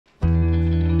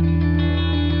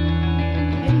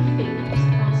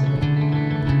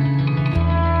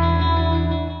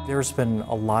There's been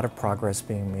a lot of progress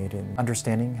being made in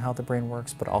understanding how the brain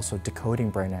works, but also decoding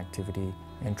brain activity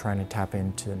and trying to tap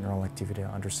into neural activity to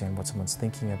understand what someone's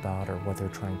thinking about or what they're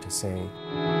trying to say.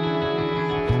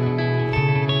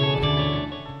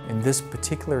 In this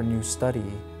particular new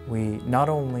study, we not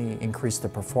only increased the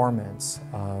performance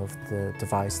of the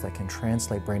device that can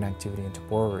translate brain activity into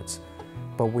words,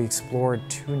 but we explored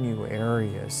two new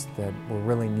areas that were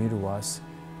really new to us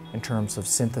in terms of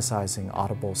synthesizing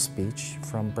audible speech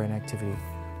from brain activity,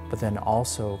 but then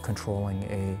also controlling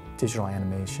a digital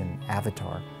animation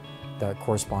avatar that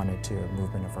corresponded to a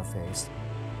movement of our face.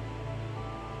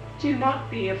 Do not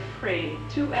be afraid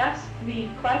to ask me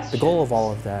questions. The goal of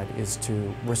all of that is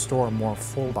to restore a more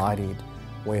full-bodied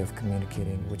way of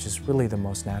communicating, which is really the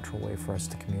most natural way for us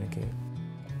to communicate.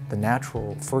 The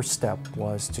natural first step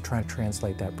was to try to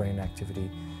translate that brain activity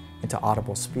into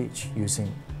audible speech using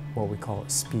what we call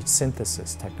speech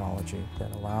synthesis technology that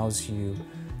allows you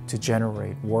to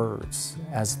generate words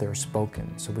as they're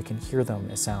spoken so we can hear them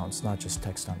as sounds, not just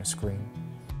text on a screen.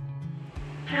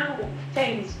 How are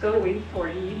things going for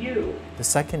you? The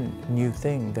second new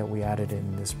thing that we added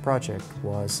in this project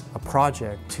was a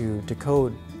project to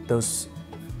decode those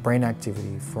brain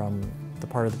activity from the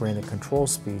part of the brain that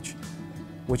controls speech,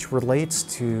 which relates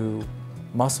to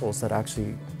muscles that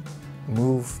actually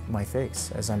move my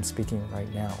face as I'm speaking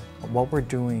right now. What we're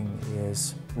doing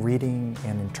is reading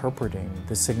and interpreting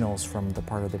the signals from the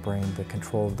part of the brain that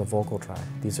control the vocal tract.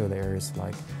 These are the areas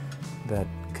that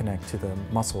connect to the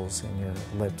muscles in your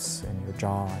lips and your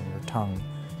jaw and your tongue.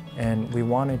 And we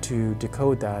wanted to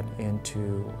decode that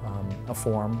into a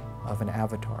form of an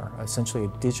avatar, essentially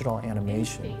a digital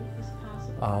animation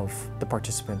of the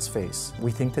participant's face.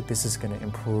 We think that this is going to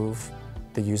improve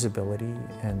the usability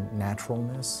and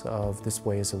naturalness of this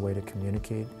way as a way to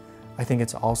communicate. I think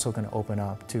it's also going to open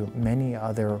up to many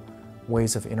other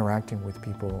ways of interacting with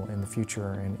people in the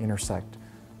future and intersect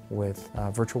with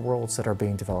virtual worlds that are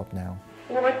being developed now.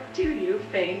 What do you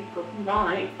think of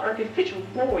my artificial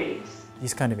voice?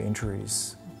 These kind of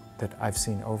injuries that I've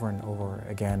seen over and over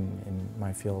again in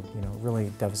my field,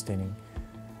 really devastating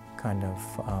kind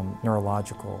of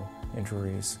neurological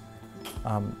injuries,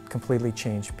 completely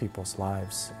change people's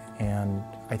lives. And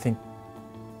I think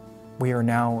we are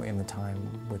now in the time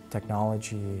with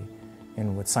technology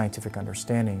and with scientific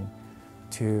understanding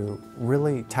to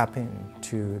really tap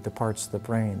into the parts of the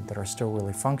brain that are still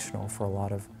really functional for a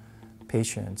lot of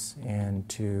patients and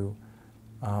to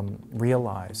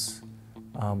realize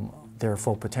their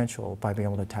full potential by being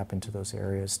able to tap into those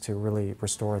areas to really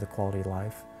restore the quality of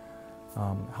life,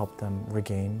 help them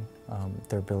regain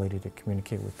their ability to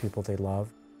communicate with people they love.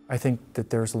 I think that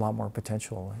there's a lot more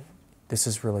potential. This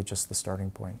is really just the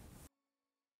starting point.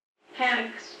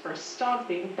 Thanks for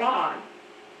stopping by.